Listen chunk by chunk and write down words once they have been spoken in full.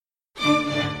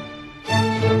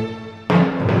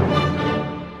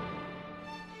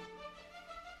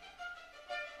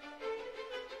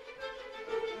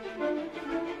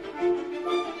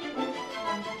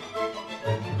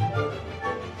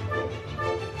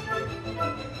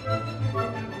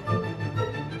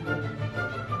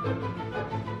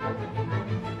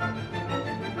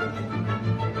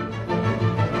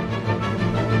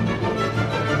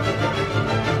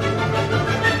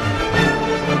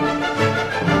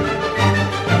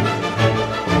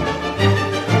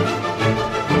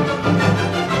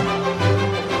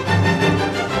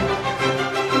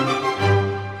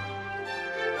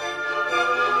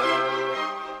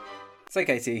So,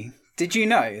 Katie, did you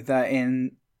know that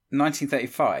in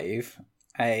 1935,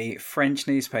 a French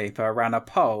newspaper ran a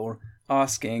poll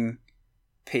asking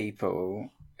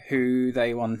people who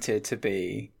they wanted to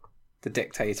be the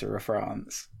dictator of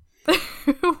France?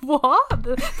 What?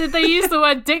 Did they use the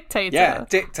word dictator? Yeah,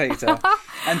 dictator.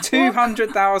 And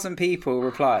 200,000 people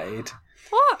replied.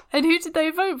 What? And who did they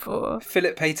vote for?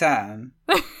 Philippe Pétain.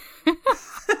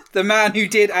 The man who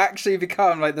did actually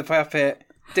become like the puppet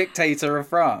dictator of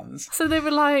France. So they were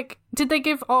like, did they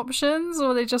give options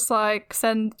or they just like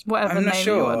send whatever I'm not name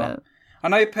sure. you want it? I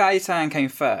know Pétain came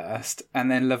first,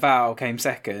 and then Laval came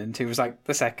second, who was like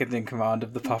the second in command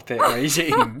of the puppet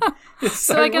regime. It's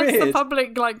so I guess weird. the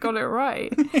public like got it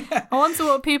right. Yeah. I wonder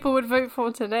what people would vote for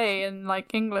today in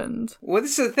like England. Well,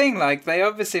 this is the thing. Like, they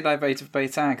obviously like voted for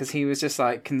Pétain because he was just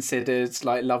like considered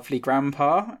like lovely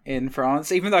grandpa in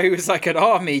France, even though he was like an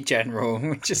army general,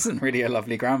 which isn't really a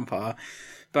lovely grandpa.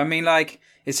 But I mean, like,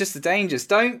 it's just the dangers.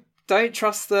 Don't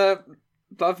trust the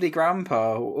lovely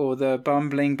grandpa or the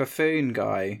bumbling buffoon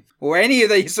guy or any of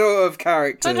these sort of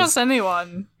characters. Don't trust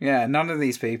anyone. Yeah, none of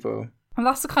these people. And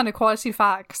that's the kind of quality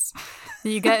facts that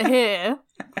you get here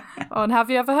on Have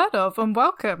You Ever Heard Of? And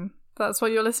welcome. That's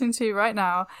what you're listening to right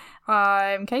now.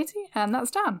 I'm Katie, and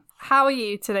that's Dan. How are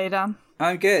you today, Dan?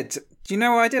 I'm good. Do you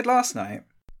know what I did last night?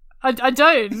 I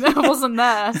don't. I wasn't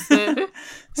there.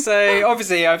 So,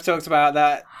 obviously, I've talked about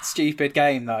that stupid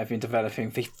game that I've been developing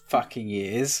for fucking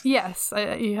years. Yes,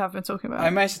 you have been talking about it.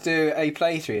 I managed to do a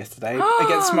playthrough yesterday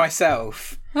against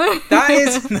myself.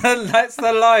 That's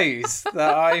the lows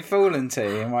that I've fallen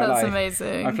to in my life. That's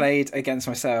amazing. I played against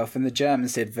myself, and the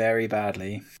Germans did very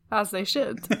badly. As they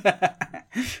should.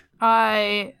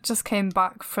 I just came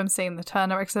back from seeing the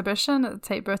Turner exhibition at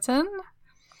Tate Britain.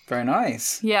 Very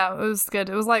nice. Yeah, it was good.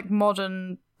 It was like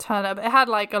modern Turner, but it had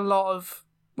like a lot of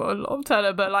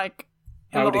Turner, but like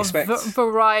a lot of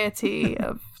variety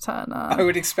of Turner. I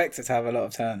would expect it to have a lot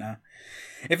of Turner.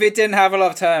 If it didn't have a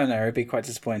lot of Turner, it'd be quite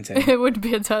disappointing. It would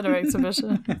be a Turner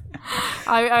exhibition.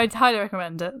 I'd highly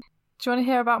recommend it. Do you want to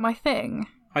hear about my thing?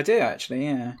 I do, actually,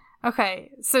 yeah.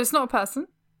 Okay, so it's not a person.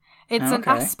 It's an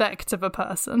aspect of a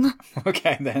person.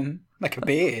 Okay, then. Like a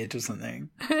beard or something.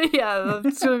 Yeah, I'm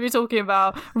just going to be talking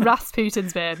about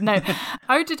Rasputin's beard. No,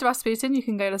 I did Rasputin. You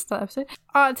can go listen to that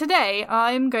episode. Today,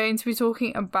 I'm going to be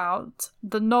talking about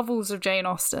the novels of Jane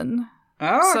Austen.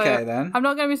 Oh, okay, then. I'm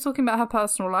not going to be talking about her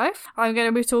personal life. I'm going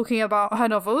to be talking about her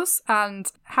novels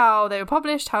and how they were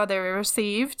published, how they were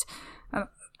received, and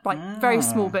very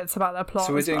small bits about their plot.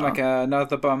 So we're doing like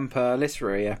another bumper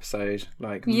literary episode,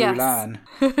 like Mulan.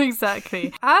 Yes,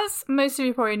 exactly. As most of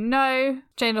you probably know,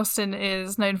 Jane Austen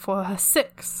is known for her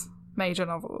 6 major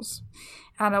novels.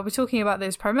 And I'll be talking about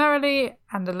those primarily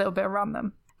and a little bit around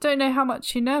them. Don't know how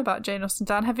much you know about Jane Austen,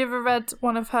 Dan. Have you ever read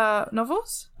one of her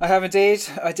novels? I have indeed.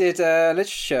 I did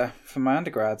literature for my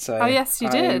undergrad, so... Oh, yes, you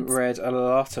did. I read a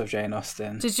lot of Jane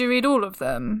Austen. Did you read all of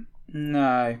them?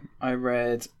 No, I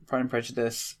read Pride and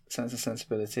Prejudice, Sense and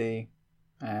Sensibility,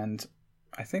 and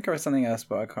I think I read something else,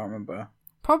 but I can't remember.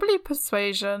 Probably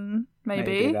Persuasion,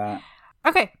 maybe. That.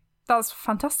 Okay, that's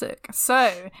fantastic.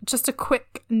 So, just a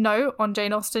quick note on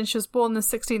Jane Austen. She was born the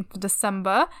 16th of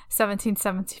December,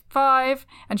 1775,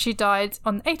 and she died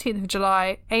on the 18th of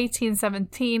July,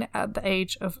 1817, at the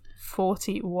age of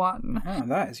 41. Oh,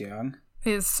 that is young.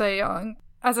 Is so young.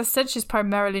 As I said, she's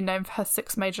primarily known for her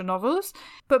 6 major novels.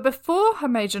 But before her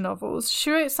major novels, she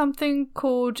wrote something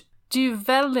called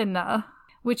Duvelina,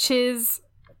 which is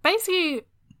basically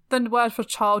the word for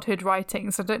childhood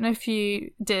writing. So I don't know if you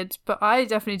did, but I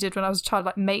definitely did when I was a child,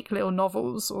 like make little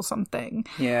novels or something.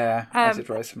 Yeah, I did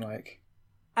write some like.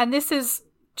 And this is,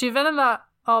 Duvelina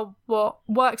are what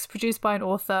works produced by an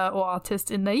author or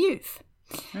artist in their youth.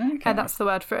 Okay. And that's the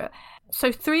word for it.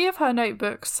 So 3 of her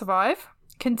notebooks survive,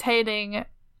 containing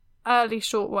early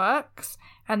short works,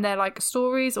 and they're like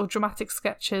stories or dramatic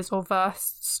sketches or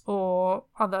verses or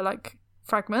other like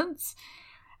fragments,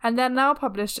 and they're now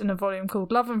published in a volume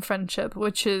called Love and Friendship,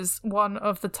 which is one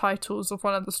of the titles of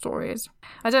one of the stories.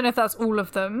 I don't know if that's all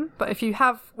of them, but if you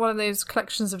have one of those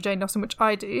collections of Jane Austen, which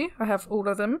I do, I have all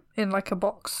of them in like a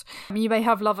box, you may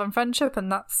have Love and Friendship,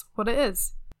 and that's what it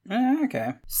is.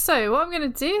 Okay. So what I'm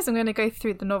going to do is I'm going to go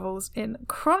through the novels in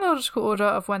chronological order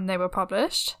of when they were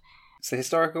published. It's the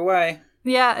historical way.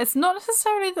 Yeah, it's not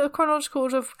necessarily the chronological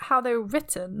order of how they were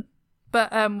written,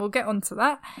 but we'll get onto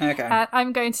that. Okay.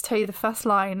 I'm going to tell you the first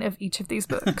line of each of these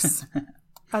books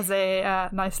as a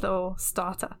nice little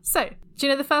starter. So, do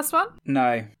you know the first one?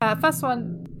 No. First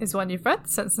one is one you've read,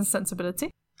 Sense and Sensibility.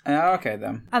 Okay,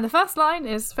 then. And the first line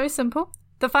is very simple.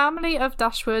 The family of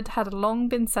Dashwood had long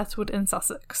been settled in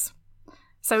Sussex.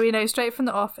 So we know straight from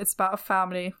the off it's about a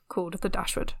family called the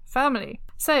Dashwood family.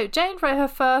 So Jane wrote her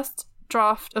first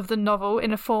draft of the novel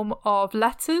in a form of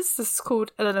letters. This is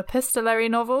called an epistolary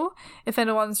novel. If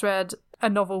anyone's read a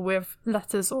novel with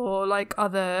letters or like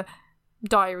other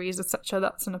diaries, etc.,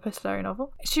 that's an epistolary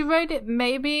novel. She wrote it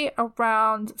maybe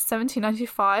around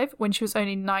 1795 when she was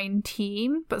only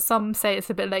 19, but some say it's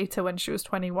a bit later when she was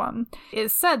 21.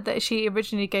 It's said that she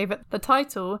originally gave it the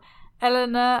title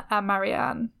Eleanor and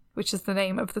Marianne, which is the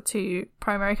name of the two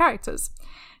primary characters.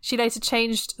 She later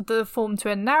changed the form to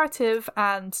a narrative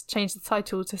and changed the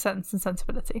title to Sense and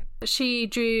Sensibility. She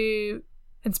drew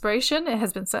inspiration, it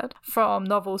has been said, from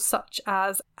novels such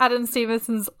as Adam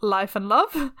Stevenson's Life and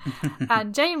Love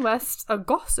and Jane West's A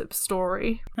Gossip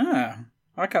Story. Ah,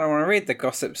 I kind of want to read The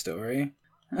Gossip Story.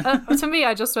 To me,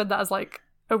 I just read that as like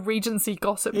a Regency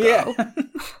Gossip Girl.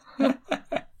 Yeah.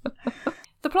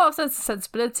 The plot of Sense and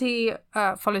Sensibility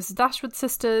follows the Dashwood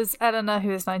sisters, Eleanor,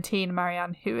 who is 19,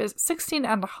 Marianne, who is 16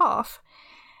 and a half,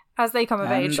 as they come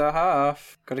of age. And a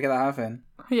half. Got to get that half in.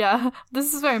 Yeah,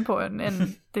 this is very important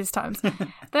in these times.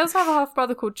 They also have a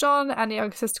half-brother called John and a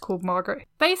younger sister called Margaret.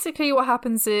 Basically, what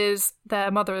happens is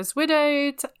their mother is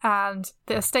widowed, and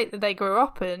the estate that they grew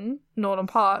up in, Norland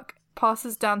Park,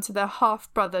 passes down to their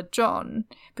half-brother John,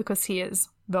 because he is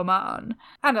the man,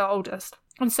 and our oldest.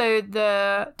 And so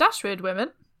the Dashwood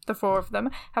women, the four of them,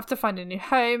 have to find a new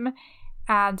home,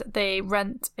 and they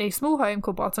rent a small home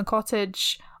called Barton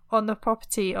Cottage on the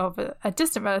property of a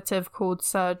distant relative called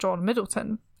Sir John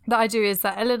Middleton. The idea is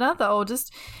that Eleanor, the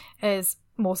oldest, is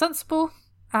more sensible,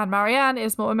 and Marianne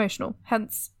is more emotional,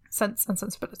 hence Sense and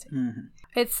Sensibility. Mm-hmm.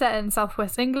 It's set in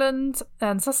southwest England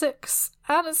and Sussex,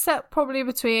 and it's set probably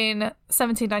between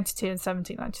 1792 and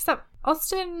 1797.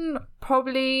 Austen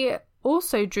probably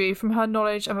also drew from her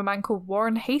knowledge of a man called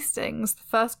Warren Hastings, the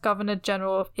first Governor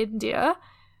General of India,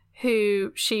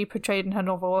 who she portrayed in her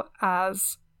novel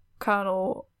as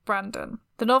Colonel Brandon.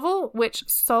 The novel, which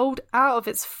sold out of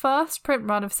its first print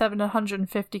run of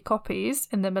 750 copies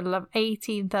in the middle of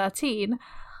 1813,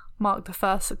 marked the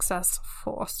first success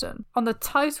for Austen. On the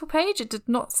title page, it did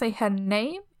not say her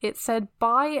name, it said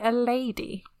by a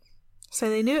lady. So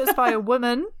they knew it was by a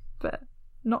woman, but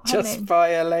not her name. Just by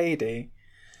a lady.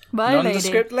 By a lady.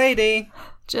 Nondescript lady.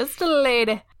 Just a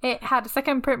lady. It had a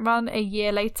second print run a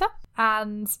year later,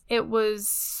 and it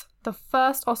was the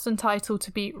first Austen title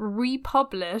to be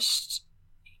republished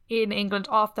in England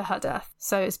after her death.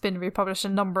 So it's been republished a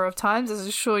number of times, as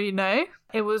I'm sure you know.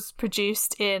 It was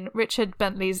produced in Richard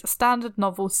Bentley's Standard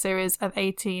Novel series of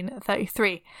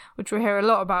 1833, which we'll hear a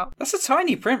lot about. That's a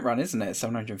tiny print run, isn't it?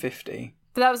 750.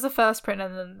 But that was the first print,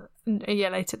 and then a year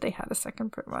later they had a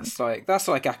second print run. That's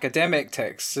like academic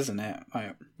texts, isn't it?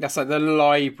 That's like the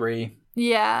library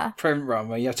print run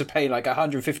where you have to pay like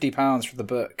 £150 for the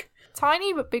book.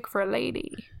 Tiny but big for a lady.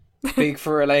 Big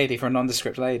for a lady, for a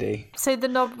nondescript lady. So the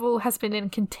novel has been in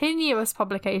continuous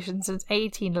publication since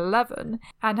 1811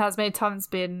 and has many times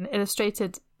been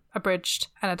illustrated, abridged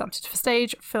and adapted for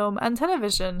stage, film and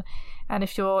television. And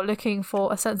if you're looking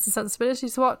for a Sense and Sensibility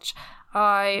to watch,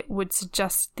 I would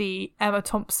suggest the Emma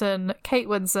Thompson, Kate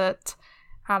Winslet,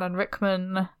 Alan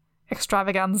Rickman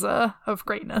extravaganza of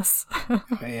greatness. Oh,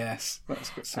 yes, that's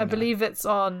good. I believe it's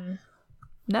on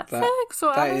Netflix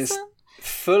or Amazon. That is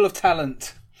full of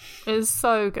talent. Is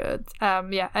so good.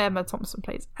 Emma Thompson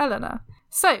plays Eleanor.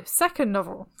 So, second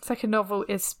novel. Second novel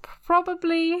is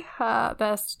probably her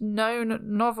best known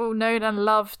novel, known and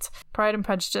loved. Pride and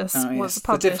Prejudice was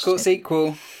published. The difficult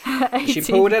sequel. She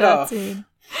pulled it off.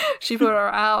 She pulled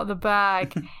her out of the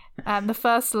bag. And the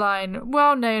first line,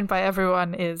 well known by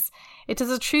everyone, is, "It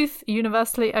is a truth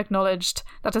universally acknowledged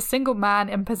that a single man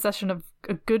in possession of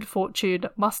a good fortune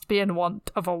must be in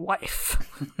want of a wife."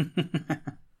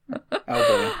 Oh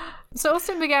boy. So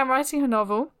Austen began writing her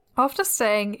novel after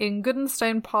staying in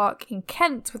Goodnestone Park in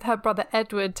Kent with her brother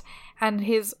Edward and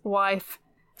his wife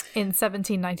in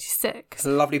 1796. It's a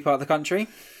lovely part of the country.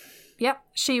 Yep,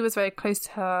 she was very close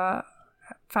to her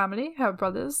family, her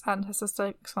brothers and her sister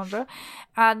Alexandra,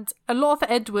 and a lot of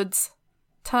the Edwards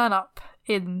turn up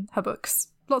in her books.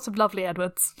 Lots of lovely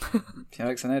Edwards.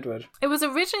 Alex and Edward. It was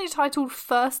originally titled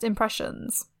First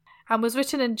Impressions and was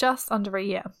written in just under a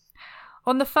year.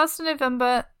 On the 1st of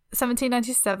November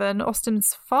 1797,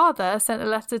 Austen's father sent a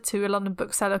letter to a London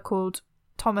bookseller called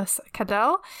Thomas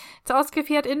Cadell to ask if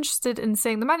he had interested in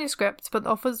seeing the manuscript, but the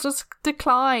offer was just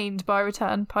declined by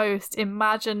return post.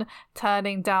 Imagine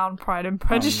turning down Pride and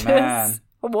Prejudice. Oh, man.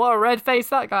 What a red face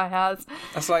that guy has.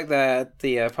 That's like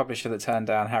the publisher that turned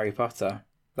down Harry Potter.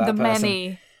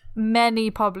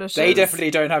 Many publishers. They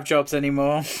definitely don't have jobs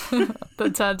anymore.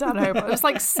 that turned down Harry Potter. It was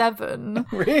like 7.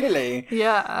 Really?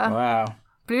 Yeah. Wow.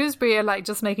 Bloomsbury are like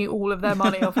just making all of their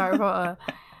money off Harry Potter.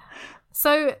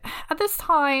 So at this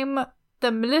time, the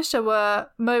militia were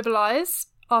mobilised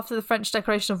after the French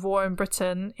declaration of war in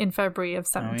Britain in February of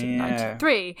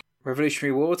 1793.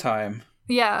 Revolutionary War time.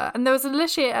 Yeah, and there was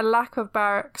initially a lack of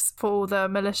barracks for all the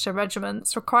militia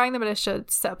regiments, requiring the militia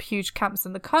to set up huge camps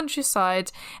in the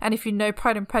countryside, and if you know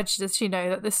Pride and Prejudice, you know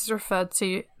that this is referred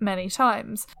to many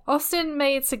times. Austen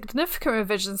made significant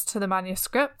revisions to the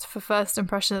manuscript for first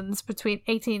impressions between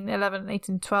 1811 and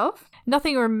 1812.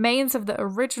 Nothing remains of the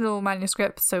original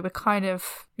manuscript, so we're kind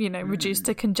of, reduced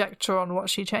to conjecture on what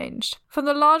she changed. From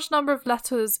the large number of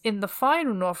letters in the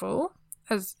final novel,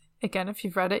 as, again, if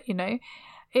you've read it, you know,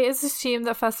 it is assumed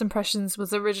that First Impressions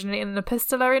was originally an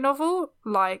epistolary novel,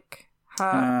 like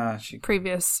her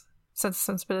previous Sense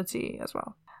and Sensibility as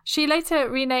well. She later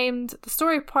renamed the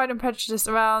story of Pride and Prejudice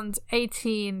around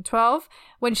 1812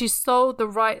 when she sold the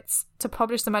rights to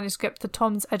publish the manuscript to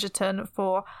Thomas Egerton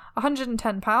for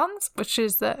 £110, which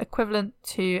is the equivalent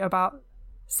to about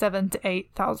 £7,000 to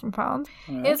 £8,000.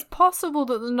 Yeah. It's possible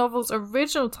that the novel's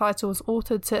original title was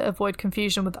altered to avoid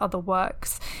confusion with other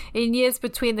works. In years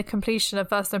between the completion of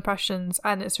First Impressions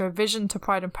and its revision to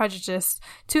Pride and Prejudice,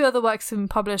 2 other works have been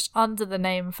published under the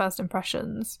name First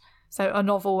Impressions, so a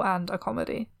novel and a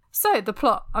comedy. So the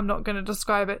plot, I'm not going to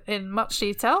describe it in much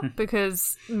detail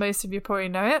because most of you probably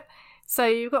know it. So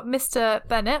you've got Mr.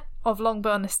 Bennet of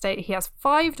Longbourn Estate. He has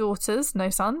 5 daughters, no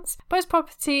sons, but his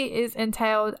property is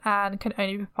entailed and can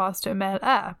only be passed to a male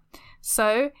heir.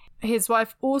 So his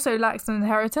wife also lacks an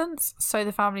inheritance, so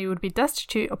the family would be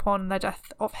destitute upon the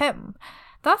death of him.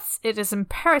 Thus, it is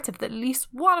imperative that at least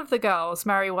one of the girls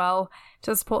marry well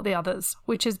to support the others,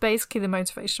 which is basically the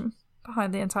motivation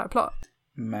behind the entire plot.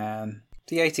 Man,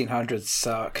 the 1800s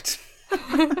sucked.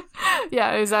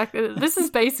 Yeah, exactly. This is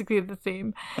basically the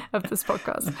theme of this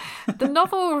podcast. The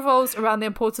novel revolves around the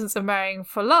importance of marrying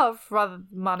for love rather than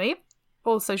money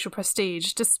or social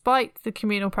prestige, despite the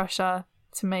communal pressure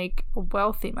to make a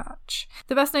wealthy match.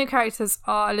 The best known characters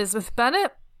are Elizabeth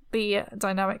Bennet, the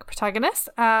dynamic protagonist,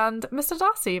 and Mr.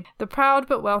 Darcy, the proud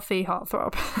but wealthy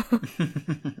heartthrob.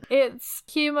 Its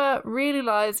humour really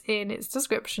lies in its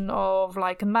description of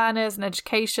manners and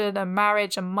education and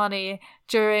marriage and money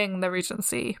during the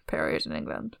Regency period in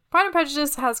England. Pride and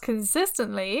Prejudice has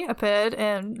consistently appeared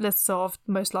in lists of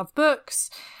most loved books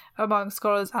among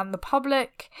scholars and the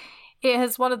public. It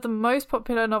is one of the most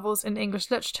popular novels in English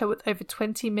literature with over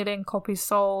 20 million copies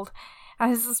sold and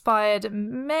has inspired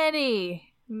many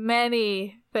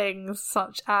things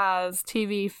such as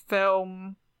TV,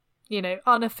 film,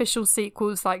 unofficial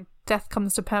sequels like Death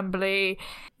Comes to Pemberley,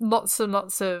 lots and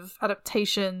lots of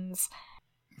adaptations.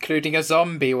 Including a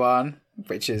zombie one,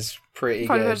 which is pretty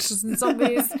good. And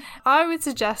zombies. I would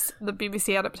suggest the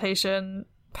BBC adaptation,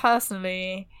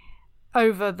 personally,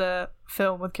 over the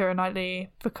film with Keira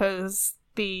Knightley, because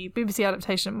the BBC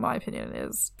adaptation, in my opinion,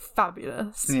 is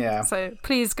fabulous. Yeah. So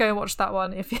please go and watch that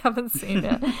one if you haven't seen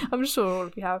it. I'm sure all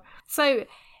of you have. So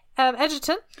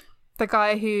Egerton, the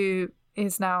guy who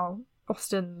is now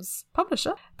Austen's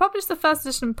publisher, published the first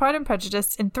edition of Pride and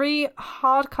Prejudice in 3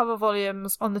 hardcover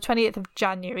volumes on the 28th of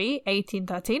January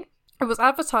 1813. It was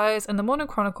advertised in the Morning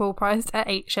Chronicle, priced at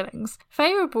 8 shillings.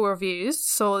 Favourable reviews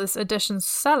saw this edition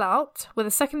sell out, with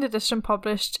a second edition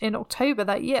published in October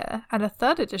that year and a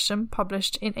third edition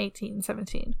published in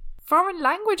 1817. Foreign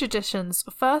language editions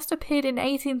first appeared in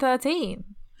 1813,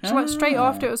 which went straight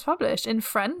after it was published, in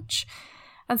French,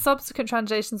 and subsequent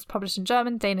translations published in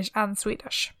German, Danish and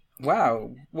Swedish.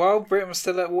 Wow. While Britain was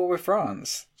still at war with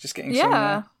France. Just getting some...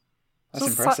 That's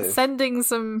just impressive. Sending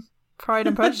some Pride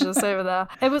and Prejudice over there.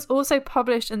 It was also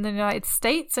published in the United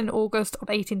States in August of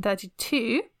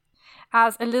 1832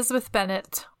 as Elizabeth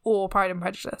Bennet or Pride and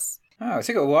Prejudice. Oh, it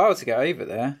took a while to get over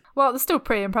there. Well, it's still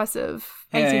pretty impressive.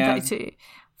 1832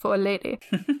 for a lady.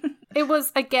 It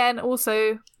was, again,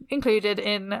 also included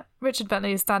in Richard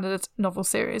Bentley's standard novel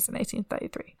series in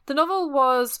 1833. The novel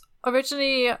was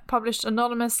originally published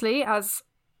anonymously, as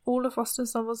all of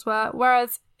Austen's novels were,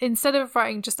 whereas instead of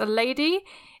writing just a lady,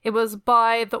 it was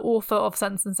by the author of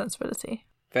Sense and Sensibility.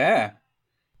 Fair.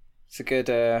 It's a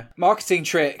good marketing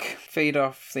trick. Feed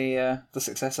off the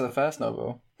success of the first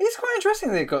novel. It's quite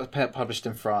interesting that it got published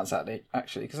in France,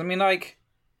 actually. Because,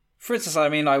 for instance,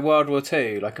 World War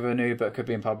II, if a new book had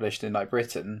been published in,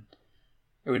 Britain,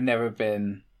 it would never have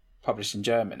been published in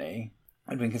Germany. It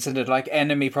would have been considered,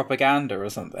 enemy propaganda or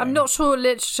something. I'm not sure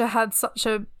literature had such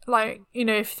a, if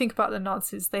you think about the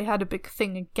Nazis, they had a big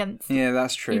thing against them. Yeah,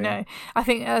 that's true. I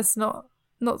think there's not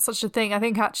such a thing. I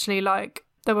think, actually,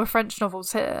 there were French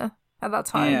novels here at that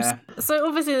time. Yeah. So,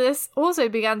 obviously, this also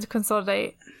began to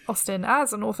consolidate Austen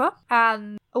as an author,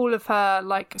 and all of her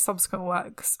like subsequent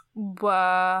works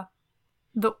were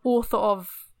the author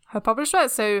of her published work.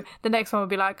 So the next one would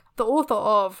be like the author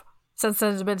of Sense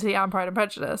and Sensibility and Pride and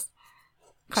Prejudice.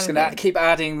 Just gonna keep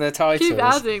adding the titles. Keep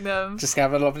adding them. Just gonna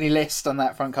have a lovely list on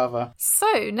that front cover.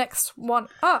 So next one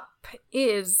up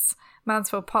is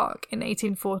Mansfield Park in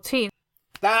 1814.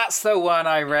 That's the one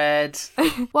I read.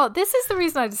 Well, this is the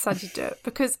reason I decided to do it,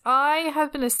 because I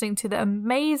have been listening to the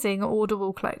amazing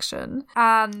Audible collection,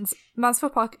 and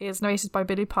Mansfield Park is narrated by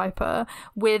Billy Piper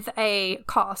with a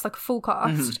cast, like a full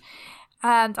cast.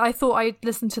 And I thought I'd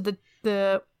listen to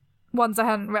the ones I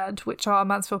hadn't read, which are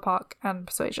Mansfield Park and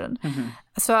Persuasion.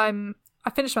 So I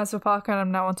finished Mansfield Park and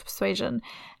I'm now on to Persuasion.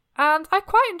 And I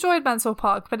quite enjoyed Mansfield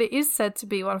Park, but it is said to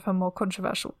be one of her more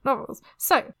controversial novels.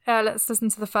 So, let's listen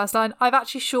to the first line. I've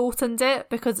actually shortened it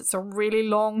because it's a really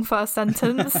long first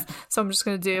sentence, so I'm just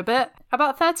going to do a bit.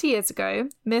 About 30 years ago,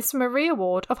 Miss Maria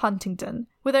Ward of Huntingdon,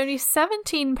 with only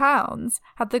 £17,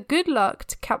 had the good luck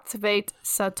to captivate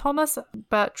Sir Thomas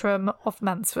Bertram of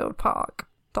Mansfield Park. ...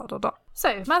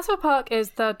 So, Mansfield Park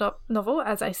is the third novel,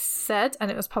 as I said, and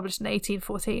it was published in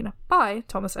 1814 by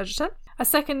Thomas Egerton. A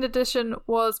second edition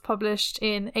was published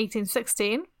in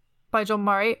 1816 by John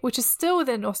Murray, which is still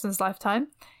within Austen's lifetime,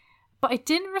 but it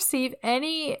didn't receive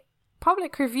any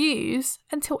public reviews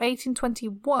until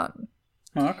 1821.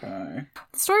 Okay.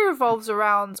 The story revolves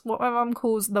around what my mum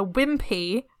calls the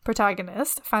wimpy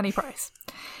protagonist, Fanny Price.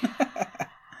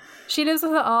 She lives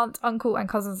with her aunt, uncle, and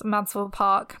cousins in Mansfield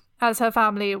Park, as her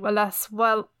family were less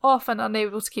well off and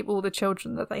unable to keep all the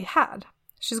children that they had.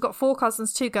 She's got 4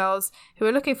 cousins, 2 girls who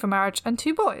are looking for marriage, and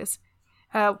 2 boys,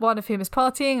 one of whom is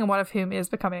partying and one of whom is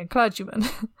becoming a clergyman.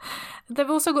 They've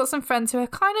also got some friends who are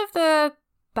kind of the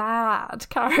bad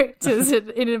characters in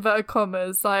inverted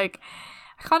commas. Like,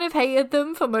 I kind of hated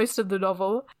them for most of the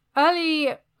novel.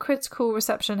 Early critical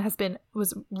reception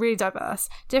was really diverse,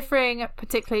 differing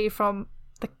particularly from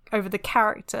over the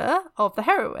character of the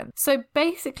heroine. So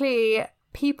basically,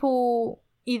 people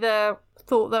either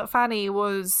thought that Fanny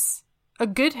was a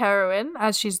good heroine,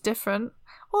 as she's different,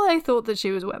 or they thought that she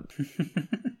was a wimp.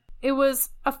 It was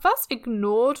at first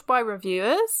ignored by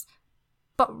reviewers,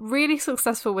 but really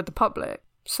successful with the public.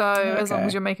 So as long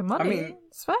as you're making money,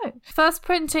 it's fine. First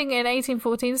printing in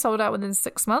 1814 sold out within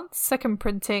 6 months. Second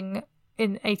printing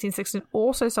in 1816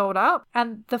 also sold out.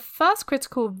 And the first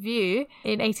critical review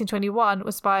in 1821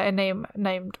 was by a name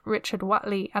named Richard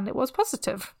Watley, and it was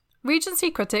positive. Regency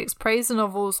critics praised the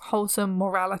novel's wholesome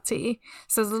morality.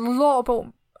 So there's a lot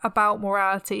about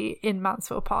morality in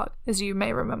Mansfield Park, as you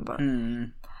may remember.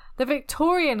 The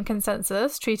Victorian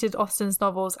consensus treated Austen's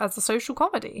novels as a social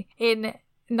comedy. In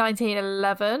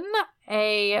 1911,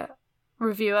 a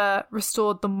reviewer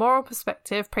restored the moral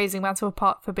perspective, praising Mansfield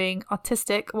Park for being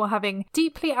artistic while having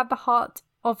deeply at the heart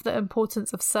of the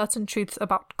importance of certain truths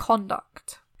about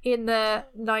conduct. In the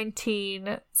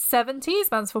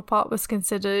 1970s, Mansfield Park was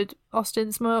considered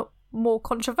Austen's more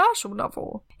controversial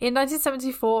novel. In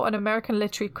 1974, an American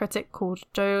literary critic called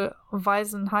Joe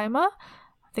Weisenheimer,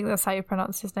 I think that's how you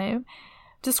pronounce his name,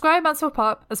 described Mansfield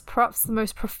Park as perhaps the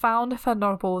most profound of her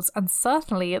novels and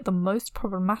certainly the most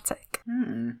problematic.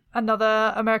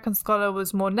 Another American scholar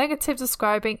was more negative,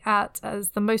 describing it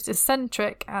as the most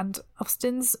eccentric and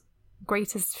Austen's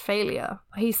greatest failure.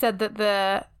 He said that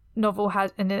the novel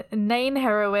had an inane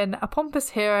heroine, a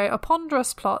pompous hero, a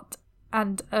ponderous plot,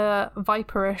 and a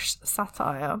viperish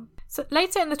satire. So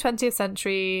later in the 20th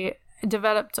century, it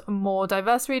developed more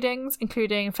diverse readings,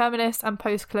 including feminist and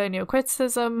post-colonial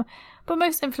criticism, but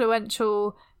most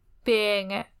influential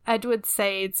being Edward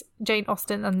Said's Jane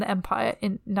Austen and the Empire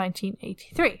in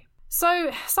 1983.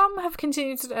 So some have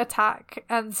continued to attack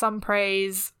and some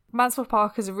praise. Mansfield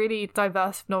Park is a really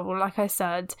diverse novel, like I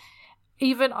said.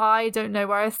 Even I don't know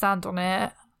where I stand on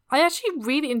it. I actually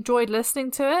really enjoyed listening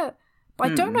to it,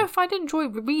 but I don't know if I'd enjoy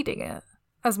reading it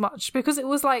as much, because it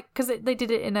was like, because they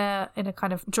did it in a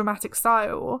kind of dramatic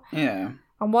style. Yeah.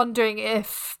 I'm wondering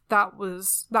if that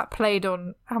played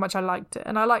on how much I liked it.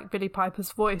 And I like Billy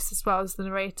Piper's voice as well as the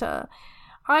narrator.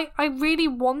 I really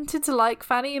wanted to like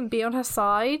Fanny and be on her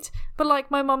side, but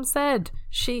like my mum said,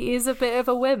 she is a bit of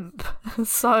a wimp.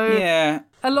 So yeah,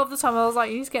 a lot of the time I was like,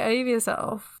 you need to get over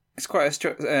yourself. It's quite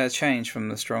a change from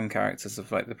the strong characters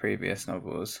of like the previous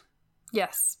novels.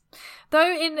 Yes.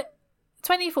 Though in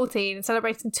 2014,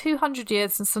 celebrating 200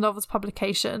 years since the novel's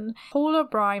publication, Paula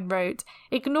O'Brien wrote,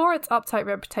 "Ignore its uptight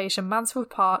reputation,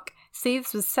 Mansfield Park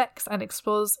seethes with sex and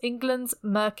explores England's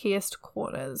murkiest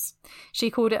corners." She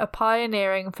called it a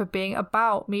pioneering for being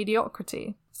about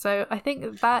mediocrity. So I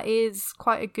think that is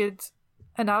quite a good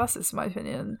analysis, in my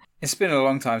opinion. It's been a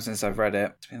long time since I've read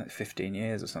it. It's been like 15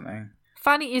 years or something.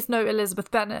 Fanny is no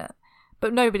Elizabeth Bennet,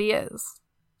 but nobody is.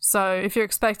 So if you're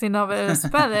expecting another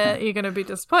Elizabeth Bennet, you're going to be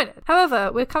disappointed.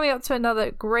 However, we're coming up to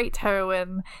another great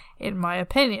heroine, in my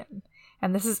opinion.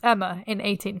 And this is Emma in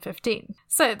 1815.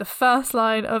 So the first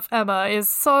line of Emma is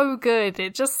so good.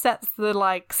 It just sets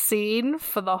the, scene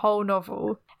for the whole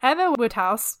novel. Emma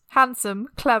Woodhouse, handsome,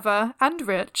 clever, and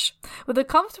rich, with a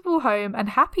comfortable home and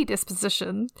happy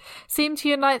disposition, seemed to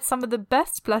unite some of the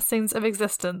best blessings of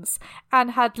existence, and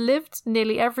had lived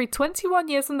nearly every 21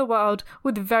 years in the world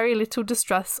with very little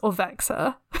distress or vex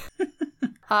her.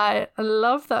 I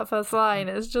love that first line.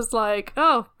 It's just like,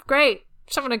 oh, great.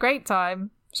 She's having a great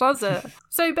time. She loves it.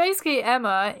 So basically,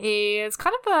 Emma is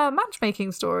kind of a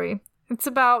matchmaking story. It's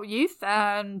about youth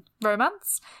and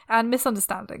romance and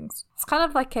misunderstandings. It's kind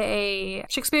of like a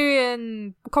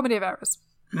Shakespearean comedy of errors.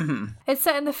 Mm-hmm. It's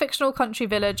set in the fictional country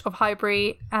village of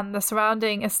Highbury and the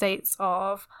surrounding estates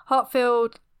of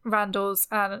Hartfield, Randalls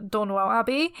and Donwell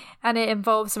Abbey, and it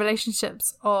involves the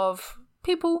relationships of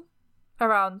people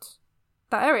around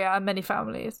that area and many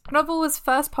families. The novel was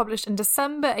first published in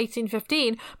December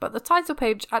 1815, but the title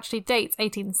page actually dates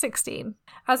 1816.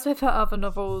 As with her other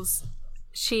novels,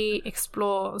 she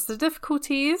explores the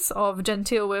difficulties of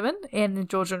genteel women in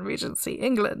Georgian Regency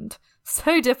England.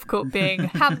 So difficult being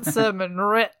handsome and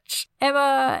rich.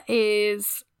 Emma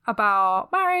is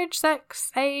about marriage,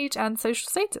 sex, age, and social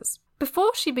status.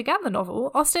 Before she began the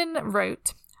novel, Austen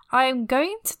wrote, "I am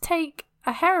going to take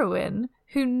a heroine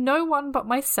who no one but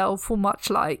myself will much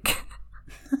like."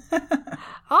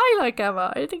 I like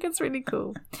Emma. I think it's really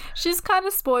cool. She's kind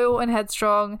of spoiled and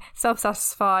headstrong,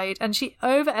 self-satisfied, and she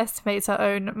overestimates her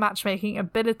own matchmaking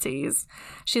abilities.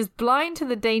 She's blind to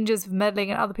the dangers of meddling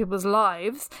in other people's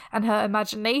lives, and her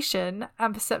imagination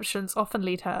and perceptions often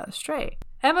lead her astray.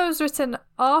 Emma was written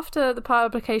after the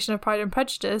publication of Pride and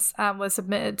Prejudice and was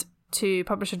submitted to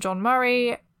publisher John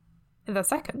Murray II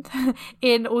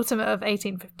in autumn of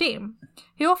 1815.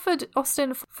 He offered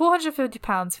Austen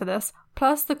 £450 for this,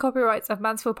 plus the copyrights of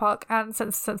Mansfield Park and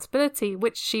Sense and Sensibility,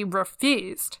 which she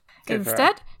refused.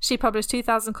 Instead, she published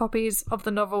 2,000 copies of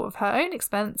the novel of her own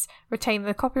expense, retaining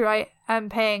the copyright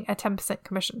and paying a 10%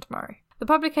 commission to Murray. The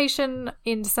publication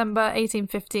in December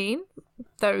 1815,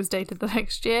 though it was dated the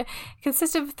next year,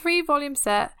 consisted of a 3-volume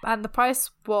set, and the price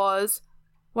was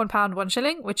 £1, 1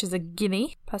 shilling, which is a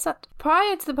guinea per set.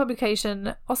 Prior to the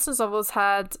publication, Austen's novels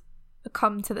had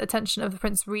come to the attention of the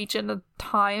Prince Regent at the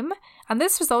time, and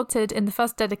this resulted in the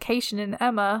first dedication in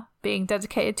Emma being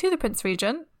dedicated to the Prince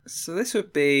Regent. So this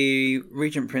would be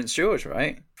Regent Prince George,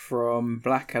 right? From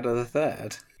Blackadder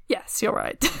III. Yes, you're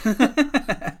right.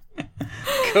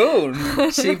 Cool.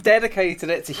 She dedicated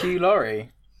it to Hugh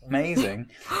Laurie. Amazing.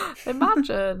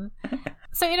 Imagine.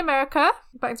 So in America,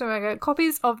 back to America,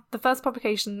 copies of the first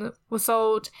publication were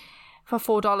sold for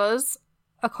 $4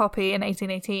 a copy in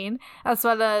 1818, as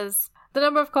well as the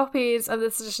number of copies of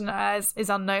this edition is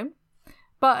unknown.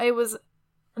 But there was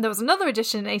another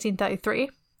edition in 1833,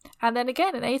 and then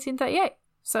again in 1838.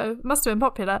 So it must have been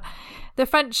popular. The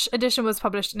French edition was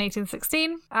published in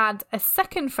 1816, and a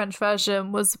second French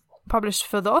version was published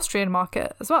for the Austrian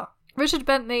market as well. Richard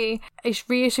Bentley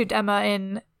reissued Emma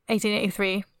in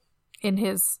 1883 in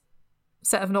his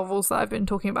set of novels that I've been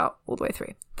talking about all the way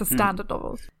through, the standard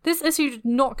novels. This issue did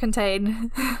not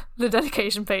contain the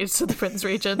dedication page to the Prince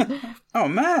Regent. Oh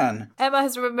man! Emma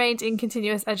has remained in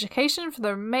continuous education for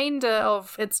the remainder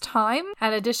of its time,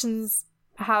 and editions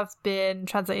have been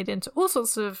translated into all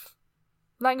sorts of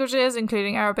languages,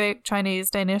 including Arabic,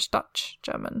 Chinese, Danish, Dutch,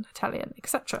 German, Italian,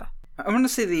 etc. I want to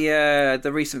see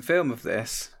the recent film of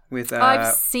this. With,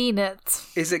 I've seen it.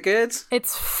 Is it good?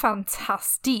 It's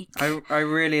fantastic. I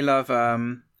really love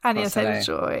Anya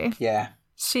Taylor-Joy. Yeah.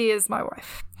 She is my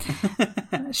wife.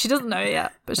 She doesn't know it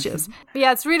yet, but she is. But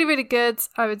yeah, it's really, really good.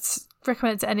 I would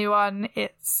recommend it to anyone.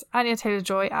 It's Anya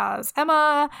Taylor-Joy as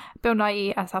Emma, Bill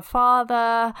Nighy as her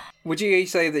father. Would you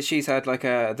say that she's had like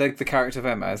the character of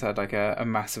Emma has had like a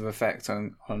massive effect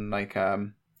on like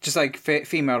just like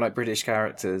female like British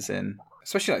characters in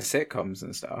especially like sitcoms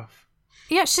and stuff?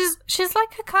 Yeah, she's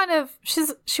like a kind of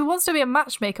she wants to be a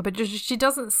matchmaker, but she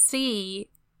doesn't see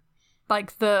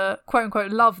like the quote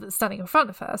unquote love that's standing in front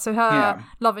of her. So her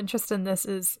love interest in this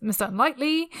is Mr.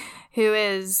 Unlikely, who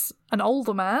is an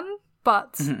older man,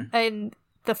 but in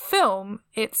the film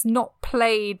it's not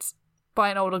played by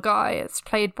an older guy. It's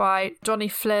played by Johnny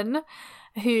Flynn,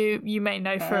 who you may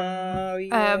know from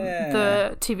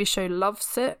the TV show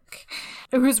Lovesick.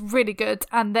 It was really good,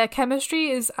 and their chemistry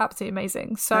is absolutely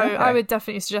amazing. So I would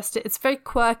definitely suggest it. It's very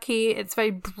quirky, it's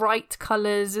very bright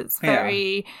colours, it's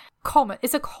very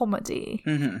it's a comedy.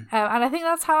 And I think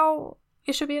that's how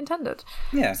it should be intended.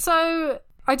 Yeah. So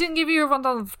I didn't give you a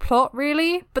rundown of the plot,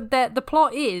 really, but the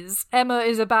plot is Emma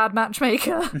is a bad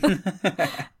matchmaker.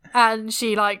 And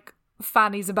she, like,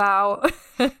 fannies about.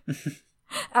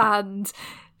 And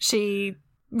she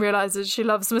realises she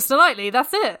loves Mr. Knightley.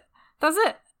 That's it. That's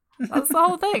the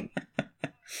whole thing.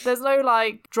 There's no,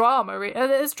 like, drama.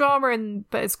 There's drama,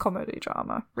 but it's comedy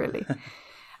drama, really.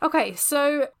 Okay,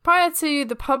 so prior to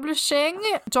the publishing,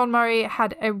 John Murray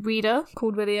had a reader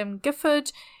called William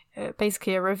Gifford,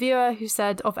 basically a reviewer, who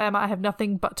said, "Of Emma, I have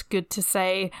nothing but good to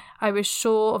say. I was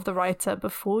sure of the writer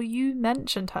before you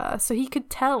mentioned her." So he could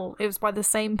tell it was by the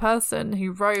same person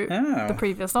who wrote the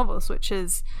previous novels, which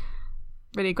is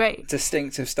really great.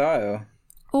 Distinctive style.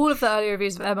 All of the early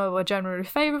reviews of Emma were generally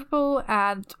favourable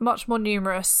and much more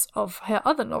numerous of her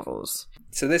other novels.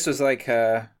 So this was like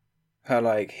her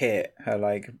like hit, her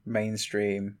like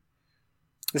mainstream.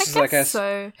 This is like her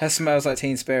Smells Like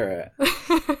Teen Spirit.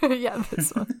 Yeah,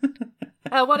 this one.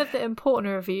 One of the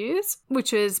important reviews,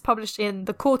 which was published in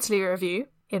the Quarterly Review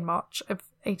in March of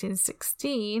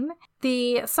 1816.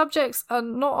 The subjects are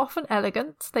not often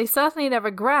elegant, they certainly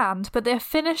never grand, but they're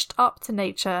finished up to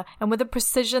nature and with a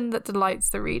precision that delights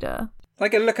the reader.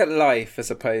 Like a look at life as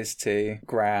opposed to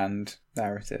grand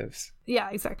narratives. Yeah,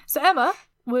 exactly. So Emma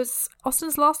was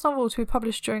Austen's last novel to be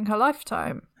published during her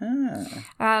lifetime.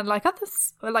 And like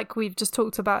others, like we've just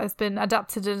talked about, has been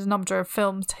adapted in a number of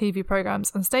films, TV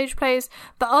programmes and stage plays.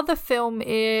 The other film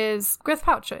is Gwyneth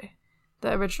Paltrow,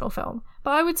 the original film.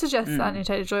 But I would suggest the Anya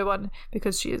Taylor-Joy one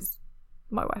because she is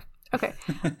my wife. Okay.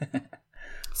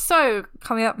 So,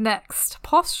 coming up next,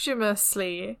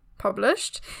 posthumously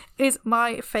published, is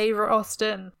my favourite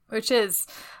Austen, which is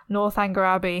Northanger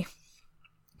Abbey,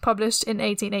 published in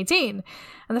 1818.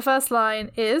 And the first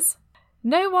line is,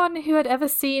 "No one who had ever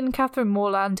seen Catherine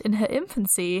Morland in her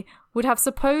infancy would have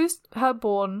supposed her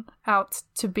born out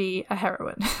to be a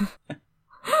heroine."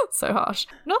 So harsh.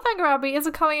 Northanger Abbey is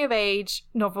a coming-of-age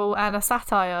novel and a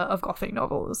satire of Gothic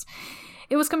novels.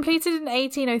 It was completed in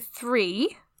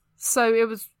 1803, so it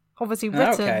was obviously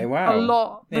written a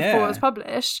lot before it was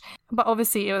published, but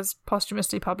obviously it was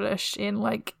posthumously published in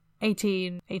like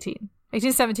 1818.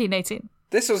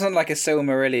 This wasn't like a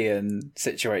Silmarillion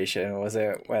situation, was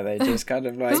it? Where they just kind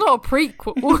of like... It's not a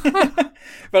prequel.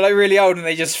 But like really old and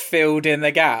they just filled in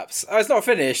the gaps. Oh, it's not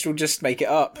finished, we'll just make it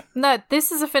up. No,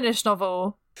 this is a finished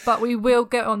novel, but we will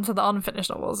get on to the unfinished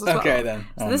novels as well. Okay then.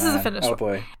 So this is a finished one. Oh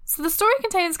boy. So the story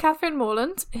contains Catherine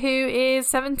Morland, who is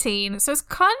 17. So it's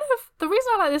kind of... The reason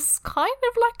I like this is kind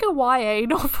of like a YA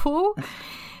novel.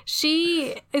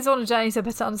 She is on a journey to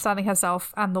better understanding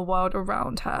herself and the world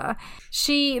around her.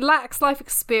 She lacks life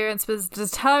experience but is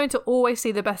determined to always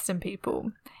see the best in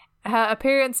people. Her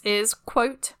appearance is,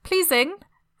 quote, pleasing,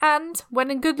 and,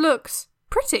 when in good looks,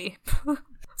 pretty.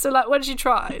 So, like, when she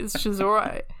tries, she's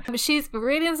alright. She's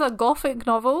really into Gothic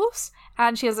novels,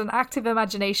 and she has an active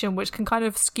imagination which can kind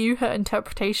of skew her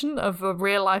interpretation of the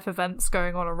real-life events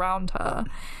going on around her.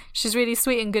 She's really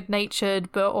sweet and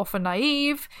good-natured, but often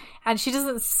naive, and she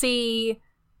doesn't see,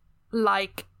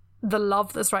 like, the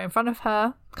love that's right in front of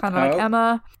her, kind of like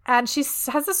Emma. And she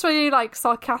has this really, like,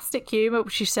 sarcastic humour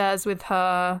which she shares with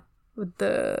the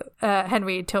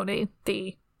Henry Tilney,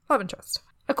 the love interest.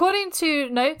 According to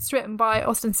notes written by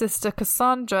Austen's sister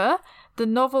Cassandra, the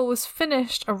novel was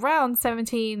finished around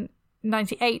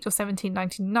 1798 or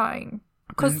 1799.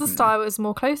 Because the style is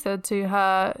more closer to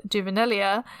her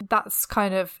juvenilia, it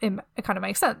kind of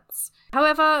makes sense.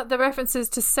 However, the references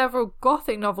to several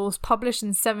Gothic novels published in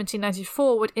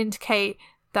 1794 would indicate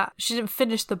that she didn't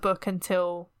finish the book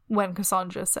until when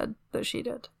Cassandra said that she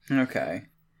did. Okay.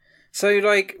 So,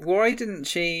 like, why didn't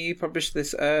she publish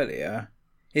this earlier?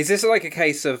 Is this like a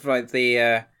case of, like,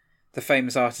 the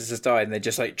famous artist has died and they're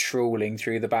just, like, trawling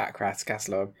through the back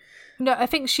catalogue? No, I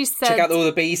think she said... Check out all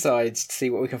the B-sides to see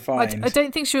what we can find. I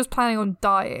don't think she was planning on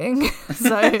dying.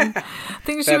 So I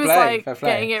think she was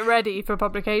getting it ready for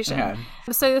publication. Okay.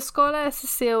 So the scholar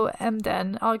Cecile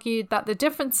Emden argued that the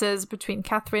differences between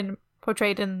Catherine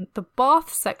portrayed in the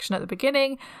Bath section at the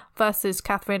beginning versus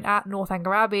Catherine at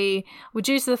Northanger Abbey were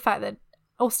due to the fact that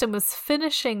Austen was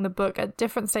finishing the book at a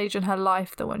different stage in her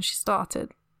life than when she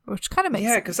started, which kind of makes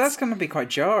sense. Yeah, because that's going to be quite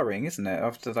jarring, isn't it?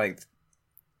 After, like,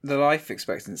 the life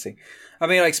expectancy. I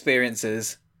mean,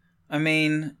 experiences. I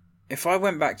mean, if I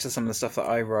went back to some of the stuff that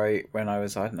I wrote when I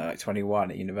was,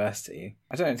 21 at university,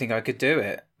 I don't think I could do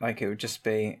it. Like, it would just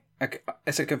be...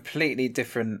 It's a completely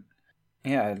different,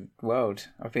 world.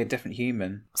 I'd be a different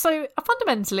human. So,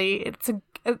 fundamentally, it's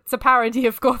a parody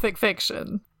of Gothic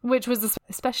fiction, which was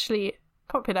especially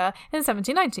popular in the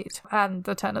 1790s and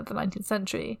the turn of the 19th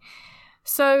century.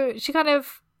 So she kind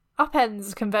of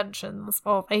upends conventions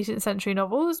of 18th century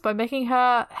novels by making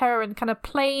her heroine kind of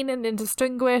plain and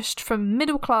indistinguished from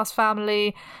middle-class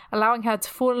family, allowing her to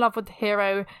fall in love with the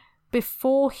hero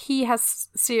before he has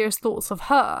serious thoughts of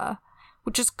her,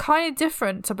 which is kind of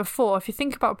different to before. If you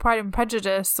think about Pride and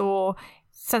Prejudice or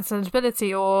Sense and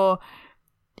Sensibility or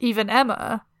even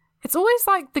Emma, it's always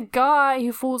like the guy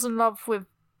who falls in love with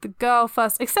the girl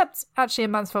first, except actually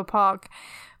in Mansfield Park.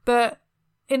 But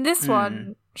in this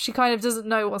one, she kind of doesn't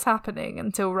know what's happening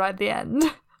until right at the end.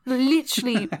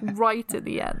 Literally right at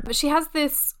the end. But she has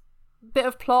this bit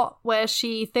of plot where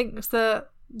she thinks that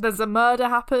there's a murder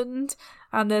happened,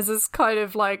 and there's this kind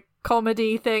of like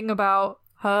comedy thing about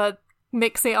her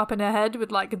mixing it up in her head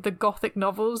with like the gothic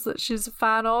novels that she's a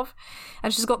fan of.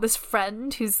 And she's got this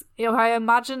friend who's, you know, I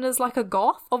imagine as like a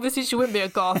goth. Obviously she wouldn't be a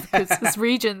goth because it's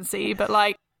Regency, but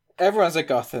like everyone's a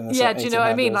goth in the yeah, do you know what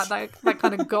I mean? Like that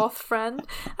kind of goth friend.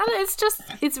 And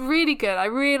it's really good. I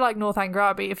really like Northanger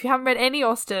Abbey. If you haven't read any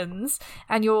Austens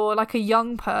and you're like a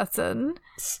young person,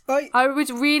 I would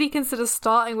really consider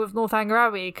starting with Northanger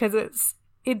Abbey because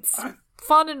it's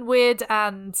fun and weird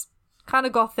and kind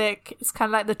of gothic. It's kind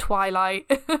of like the Twilight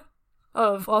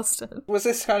of Austen. Was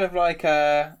this kind of like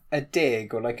a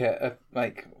dig or like a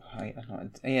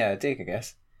dig, I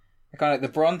guess? Kind of like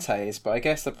the Brontes, but I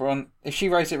guess if she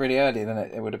wrote it really early, then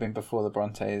it would have been before the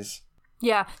Brontes.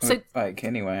 Yeah, so like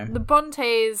anyway, the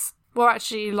Brontes were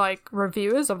actually like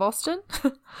reviewers of Austen.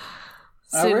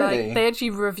 So really? Like, they actually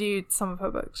reviewed some of her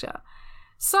books, yeah.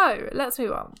 So let's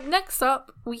move on. Next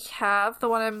up, we have the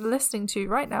one I'm listening to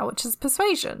right now, which is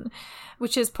Persuasion,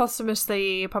 which is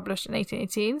posthumously published in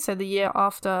 1818, so the year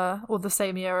after, or the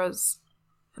same year as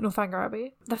Northanger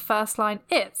Abbey. The first line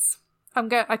is,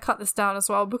 I cut this down as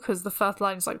well because the first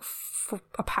line is like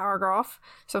a paragraph,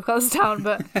 so I've cut this down,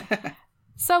 but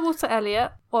Sir Walter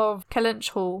Elliot of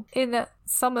Kellynch Hall in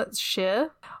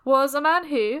Somersetshire was a man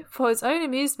who, for his own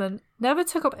amusement, never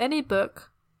took up any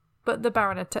book but the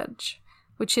baronetage,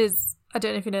 which is, I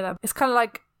don't know if you know that, it's kind of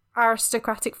like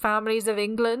aristocratic families of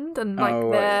England and like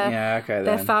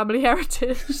their family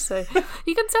heritage. So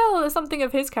you can tell there's something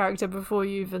of his character before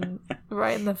you even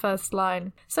write in the first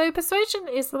line. So Persuasion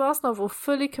is the last novel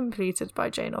fully completed by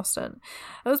Jane Austen.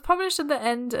 It was published at the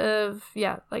end of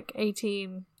like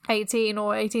 1818 or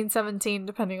 1817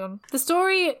 depending on. The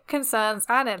story concerns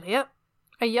Anne Elliot,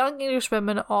 a young English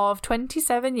woman of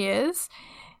 27 years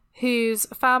whose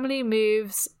family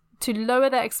moves to lower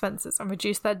their expenses and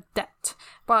reduce their debt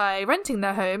by renting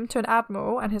their home to an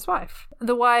admiral and his wife.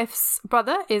 The wife's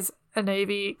brother is a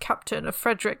Navy captain,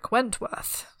 Frederick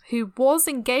Wentworth, who was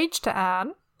engaged to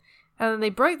Anne, and then they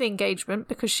broke the engagement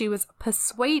because she was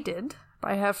persuaded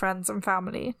by her friends and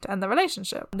family to end the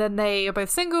relationship. Then they are both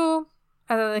single,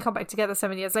 and then they come back together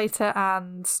 7 years later,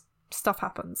 and stuff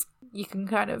happens. You can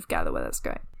kind of gather where that's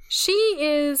going. She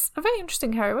is a very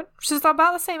interesting heroine. She's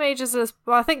about the same age as Elizabeth,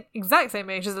 well, I think exact same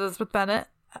age as Elizabeth Bennet,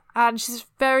 and she's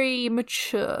very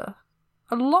mature.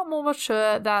 A lot more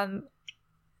mature than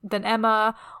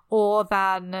Emma, or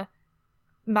than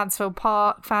Mansfield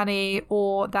Park, Fanny,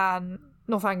 or than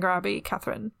Northanger Abbey,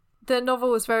 Catherine. The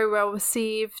novel was very well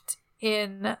received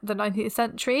in the 19th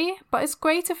century, but its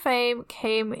greater fame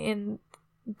came in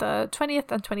the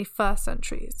 20th and 21st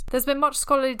centuries. There's been much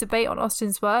scholarly debate on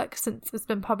Austen's work since it's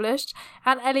been published,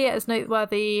 and Elliot is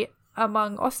noteworthy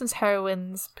among Austen's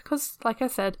heroines because, like I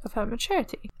said, of her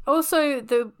maturity. Also,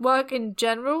 the work in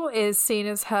general is seen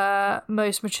as her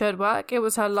most matured work. It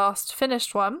was her last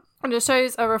finished one, and it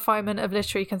shows a refinement of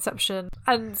literary conception,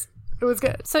 and it was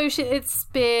good. So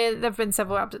there have been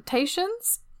several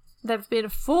adaptations. There have been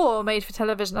 4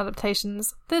 made-for-television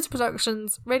adaptations, theatre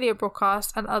productions, radio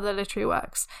broadcasts, and other literary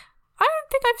works. I don't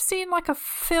think I've seen, like, a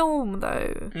film,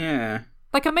 though. Yeah.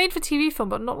 Like a made-for-TV film,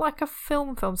 but not like a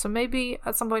film, so maybe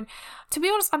at some point... To be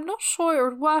honest, I'm not sure it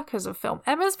would work as a film.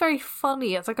 Emma's very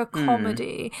funny, it's like a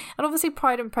comedy. And obviously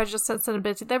Pride and Prejudice, Sense and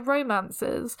Sensibility, they're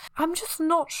romances. I'm just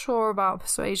not sure about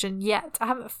Persuasion yet. I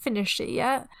haven't finished it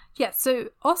yet. Yeah, so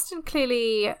Austen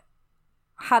clearly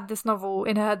had this novel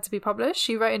in her head to be published.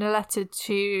 She wrote in a letter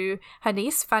to her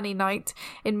niece, Fanny Knight,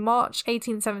 in March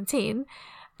 1817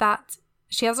 that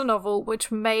she has a novel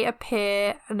which may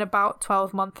appear in about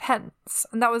 12 months hence.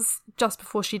 And that was just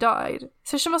before she died.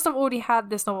 So she must have already had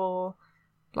this novel,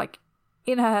 like,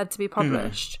 in her head to be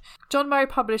published. John Murray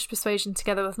published Persuasion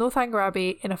together with Northanger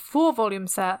Abbey in a 4-volume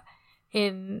set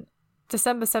in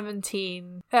December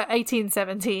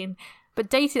 1817, but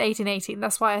dated 1818.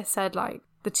 That's why I said, like,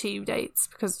 the 2 dates,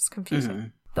 because it's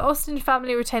confusing. The Austen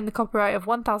family retained the copyright of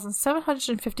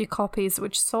 1,750 copies,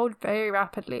 which sold very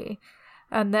rapidly,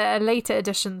 and their later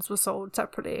editions were sold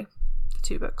separately, the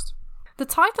 2 books. The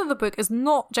title of the book is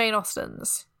not Jane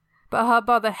Austen's. but her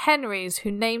brother Henry's, who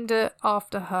named it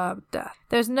after her death.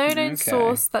 There's no known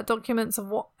source that documents of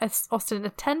what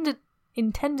Austen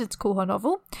intended to call her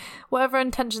novel. Whatever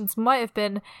intentions might have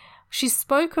been, she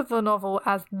spoke of the novel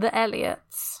as The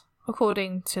Elliots,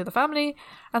 according to the family,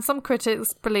 and some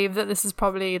critics believe that this is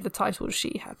probably the title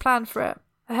she had planned for it.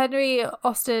 Henry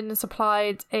Austen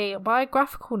supplied a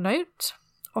biographical note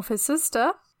of his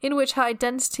sister in which her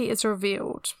identity is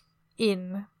revealed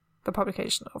in the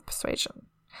publication of Persuasion.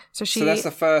 So that's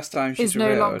the first time she's no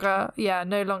revealed.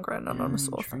 no longer an anonymous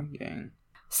author. Intriguing.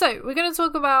 So we're going to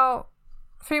talk about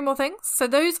 3 more things. So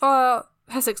those are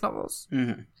her 6 novels.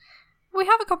 Mm-hmm. We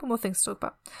have a couple more things to talk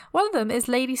about. One of them is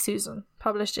Lady Susan,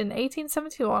 published in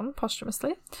 1871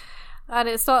 posthumously. And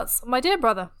it starts, "My dear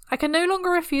brother, I can no longer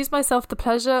refuse myself the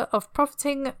pleasure of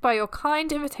profiting by your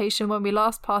kind invitation when we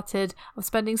last parted of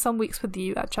spending some weeks with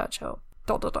you at Churchill. ...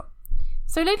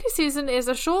 So Lady Susan is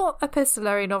a short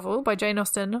epistolary novel by Jane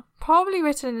Austen, probably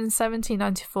written in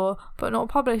 1794, but not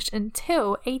published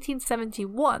until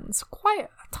 1871. So quite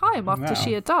a time after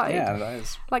she had died. Yeah, that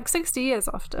is. Like 60 years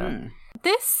after.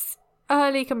 This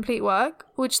early complete work,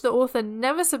 which the author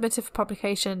never submitted for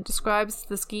publication, describes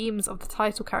the schemes of the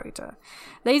title character.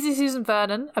 Lady Susan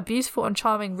Vernon, a beautiful and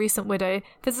charming recent widow,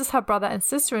 visits her brother and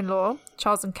sister-in-law,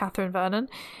 Charles and Catherine Vernon,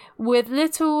 with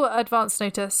little advance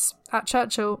notice at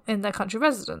Churchill in their country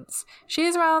residence. She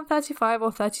is around 35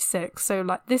 or 36, so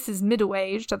like this is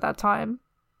middle-aged at that time.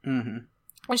 Mm-hmm.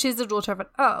 And she's the daughter of an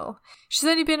earl. She's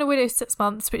only been a widow 6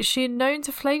 months, but she's known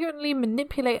to flagrantly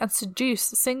manipulate and seduce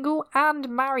single and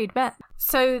married men.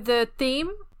 So the theme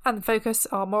and the focus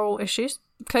are moral issues,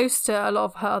 close to a lot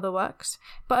of her other works,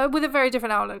 but with a very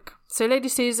different outlook. So Lady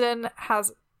Susan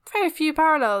has very few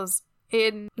parallels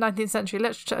in 19th century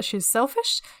literature. She's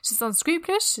selfish, she's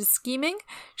unscrupulous, she's scheming,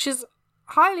 she's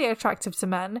highly attractive to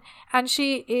men, and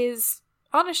she is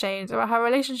unashamed about her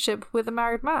relationship with a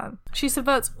married man. She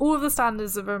subverts all of the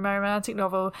standards of a romantic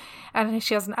novel, and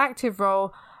she has an active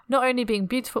role, not only being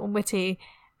beautiful and witty,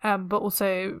 but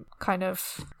also kind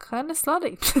of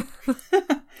slutty.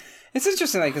 It's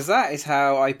interesting, because that is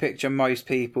how I picture most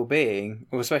people being,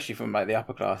 well, especially from like the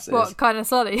upper classes. What, kind of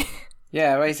slutty?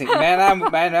 Yeah, basically, men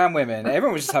and women.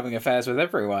 Everyone was just having affairs with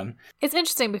everyone. It's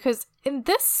interesting because in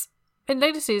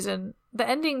Lady Susan, the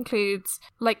ending includes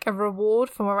like a reward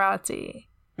for morality.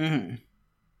 Mm-hmm.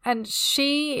 And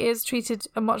she is treated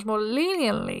much more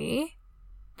leniently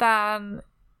than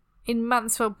in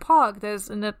Mansfield Park. There's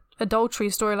an adultery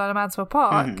storyline in Mansfield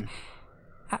Park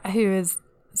who is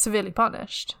severely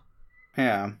punished.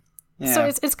 Yeah. So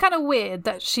it's kind of weird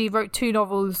that she wrote 2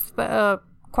 novels that are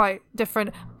quite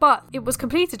different, but it was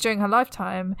completed during her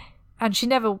lifetime and she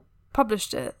never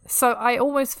published it. So I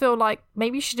almost feel like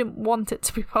maybe she didn't want it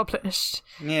to be published.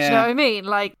 Yeah. Do you know what I mean?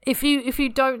 Like if you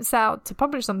don't set out to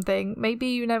publish something, maybe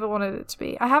you never wanted it to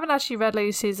be. I haven't actually read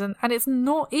Lady Susan, and it's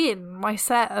not in my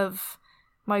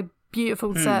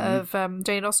beautiful set of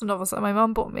Jane Austen novels that my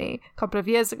mum bought me a couple of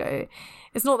years ago.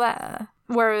 It's not there,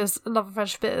 whereas Love and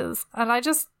Friendship is. And I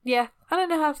don't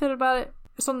know how I feel about it.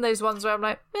 It's one of those ones where I'm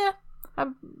like,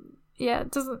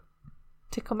 it doesn't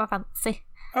tickle my fancy.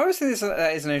 I always think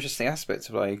that is an interesting aspect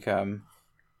of like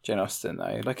Jane Austen,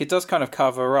 though. Like it does kind of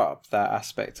cover up that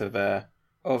aspect of like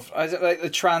the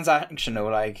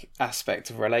transactional like aspect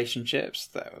of relationships.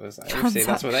 That was obviously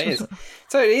that's what it is.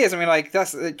 So it is. I mean, like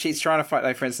she's trying to find,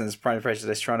 like for instance, Pride and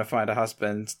Prejudice, trying to find a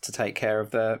husband to take care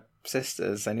of their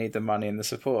sisters. They need the money and the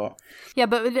support. Yeah,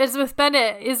 but Elizabeth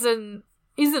Bennet isn't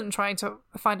trying to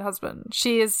find a husband.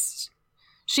 She is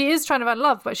trying to find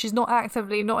love, but she's not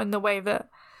in the way that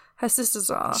her sisters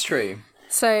are. It's true.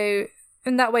 So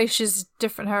in that way, she's a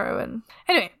different heroine.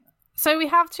 Anyway, so we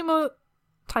have 2 more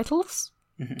titles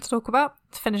to talk about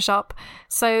to finish up.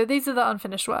 So these are the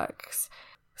unfinished works.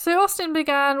 So Austen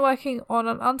began working on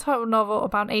an untitled novel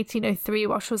about 1803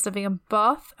 while she was living in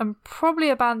Bath, and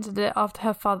probably abandoned it after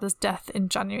her father's death in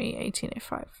January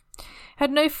 1805. It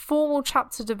had no formal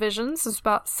chapter divisions. It was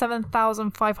about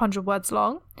 7,500 words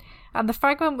long. And the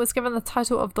fragment was given the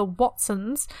title of The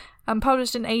Watsons and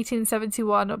published in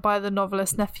 1871 by the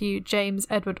novelist's nephew James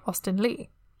Edward Austen Leigh.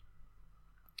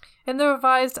 In the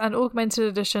revised and augmented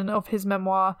edition of his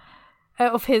memoir,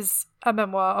 a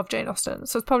memoir of Jane Austen,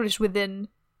 so it's published within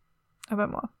a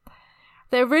memoir.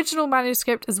 The original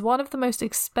manuscript is one of the most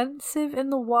expensive in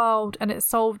the world, and it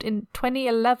sold in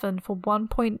 2011 for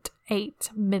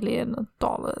 $1.8 million.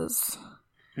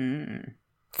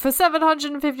 For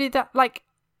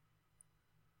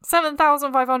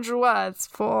 7,500 words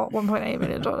for $1.8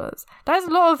 million. That is a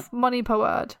lot of money per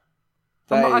word.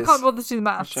 I can't bother to do the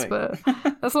maths, but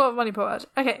that's a lot of money per word.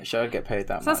 Okay. Should I get paid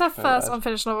that much? So that's our first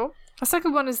unfinished novel. A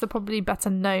second one is the probably better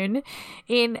known.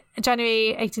 In January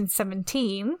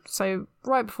 1817, so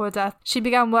right before her death, she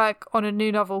began work on a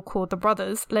new novel called The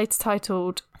Brothers, later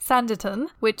titled Sanditon,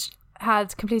 which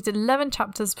had completed 11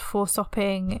 chapters before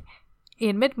stopping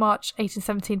in mid-March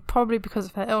 1817, probably because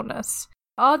of her illness.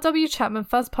 R.W. Chapman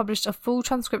first published a full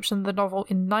transcription of the novel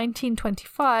in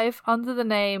 1925 under the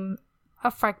name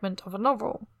A Fragment of a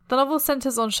Novel. The novel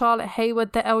centres on Charlotte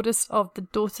Hayward, the eldest of the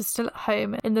daughters still at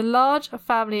home in the large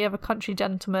family of a country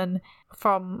gentleman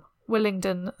from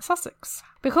Willingdon, Sussex.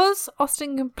 Because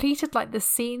Austen completed the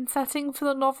scene setting for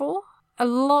the novel, a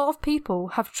lot of people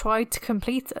have tried to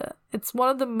complete it. It's one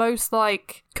of the most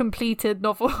completed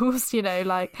novels,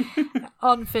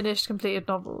 unfinished completed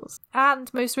novels.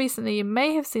 And most recently, you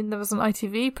may have seen there was an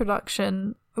ITV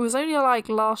production. It was only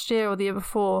last year or the year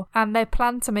before, and they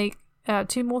plan to make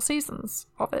 2 more seasons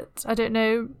of it. I don't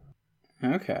know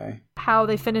how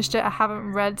they finished it. I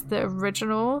haven't read the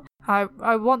original. I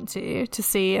want to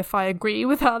see if I agree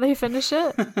with how they finish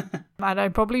it. And I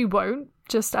probably won't,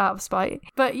 just out of spite.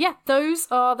 But yeah, those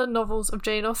are the novels of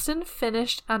Jane Austen,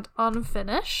 finished and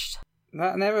unfinished.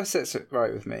 That never sits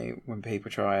right with me when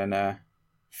people try and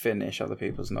finish other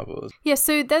people's novels. Yeah,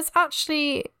 so there's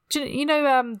actually...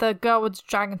 the Girl with the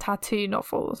Dragon Tattoo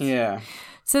novels? Yeah.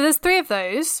 So there's 3 of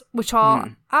those, which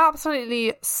are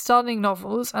absolutely stunning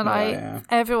novels, and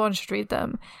everyone should read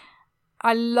them.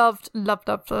 I loved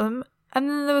them. And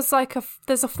then there was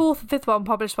there's a 4th and 5th one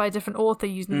published by a different author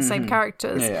using the same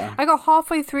characters. Yeah. I got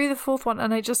halfway through the 4th one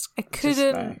and I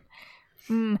couldn't.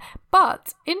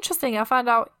 But interesting, I found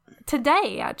out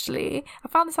today, actually,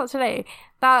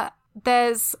 that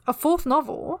there's a 4th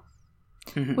novel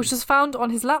which was found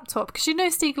on his laptop, because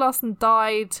Stieg Larsson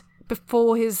died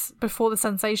before the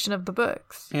sensation of the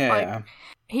books.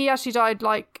 He actually died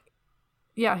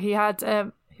he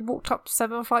had he walked up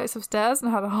 7 flights of stairs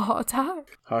and had a heart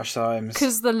attack. Harsh times.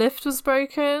 Because the lift was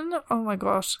broken. Oh my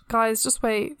gosh. Guys, just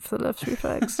wait for the lift to be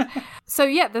fixed. So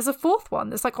yeah, there's a 4th one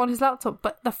that's on his laptop,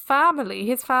 but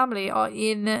his family are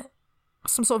in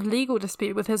some sort of legal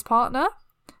dispute with his partner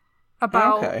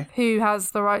about who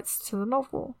has the rights to the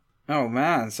novel. Oh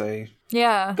man, so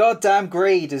yeah, goddamn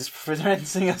greed is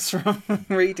preventing us from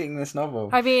reading this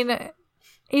novel. I mean,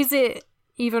 is it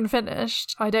even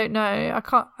finished? I don't know.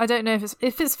 I don't know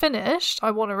if it's finished.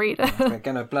 I want to read it. They're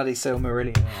gonna bloody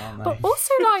Silmarillion it, aren't they? But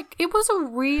also, it was a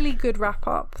really good wrap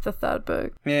up. The 3rd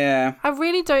book. Yeah. I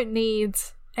really don't need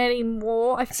any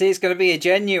more. See, it's gonna be a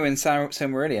genuine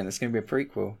Silmarillion. It's gonna be a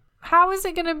prequel. How is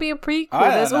it going to be a prequel?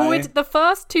 There's always the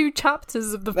first 2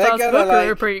 chapters of the first book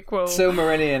are a prequel.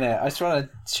 Silmarillion it. I just want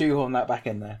to shoehorn that back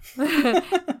in there.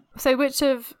 So which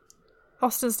of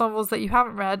Austen's novels that you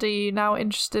haven't read are you now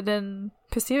interested in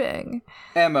pursuing?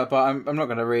 Emma, but I'm not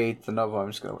going to read the novel. I'm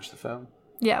just going to watch the film.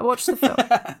 Yeah, watch the film.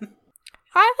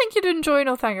 I think you'd enjoy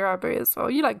Northanger Abbey as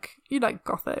well. You like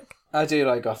Gothic. I do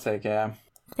like Gothic, yeah.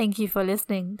 Thank you for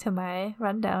listening to my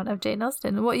rundown of Jane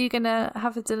Austen. What are you going to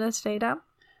have for dinner today, Dan?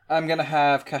 I'm going to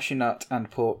have cashew nut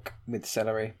and pork with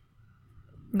celery.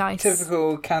 Nice.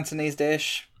 Typical Cantonese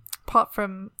dish. Apart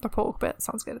from the pork bit,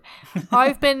 sounds good.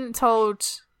 I've been told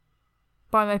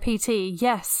by my PT,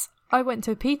 yes, I went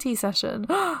to a PT session.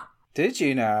 Did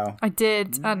you now? I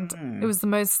did, and it was the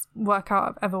most workout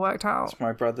I've ever worked out. It's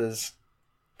my brother's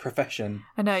profession.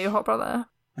 I know, your hot brother.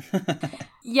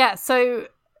 Yeah, so...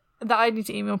 that I need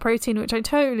to eat more protein, which I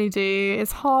totally do.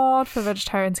 It's hard for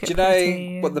vegetarians to get protein. Do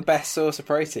you know what the best source of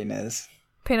protein is?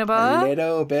 Peanut butter? A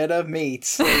little bit of meat.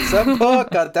 Some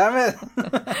pork, goddammit.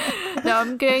 No,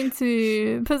 I'm going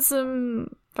to put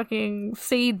some fucking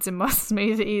seeds in my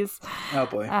smoothies. Oh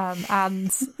boy.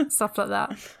 And stuff like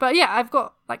that. But yeah, I've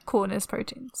got corn as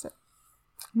protein, so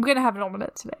I'm going to have an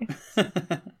omelette today.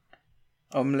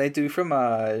 Omelette du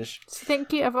fromage. So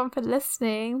thank you everyone for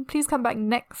listening. Please come back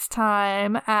next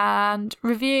time and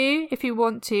review if you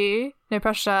want to. No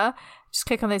pressure. Just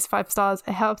click on those 5 stars.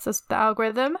 It helps us with the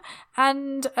algorithm.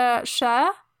 And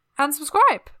share and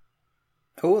subscribe.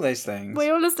 All those things. While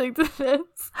you're listening to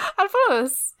this. And follow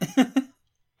us.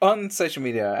 On social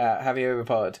media at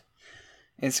HaveYouEverPod.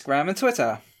 Instagram and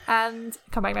Twitter. And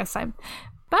come back next time.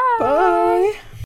 Bye. Bye.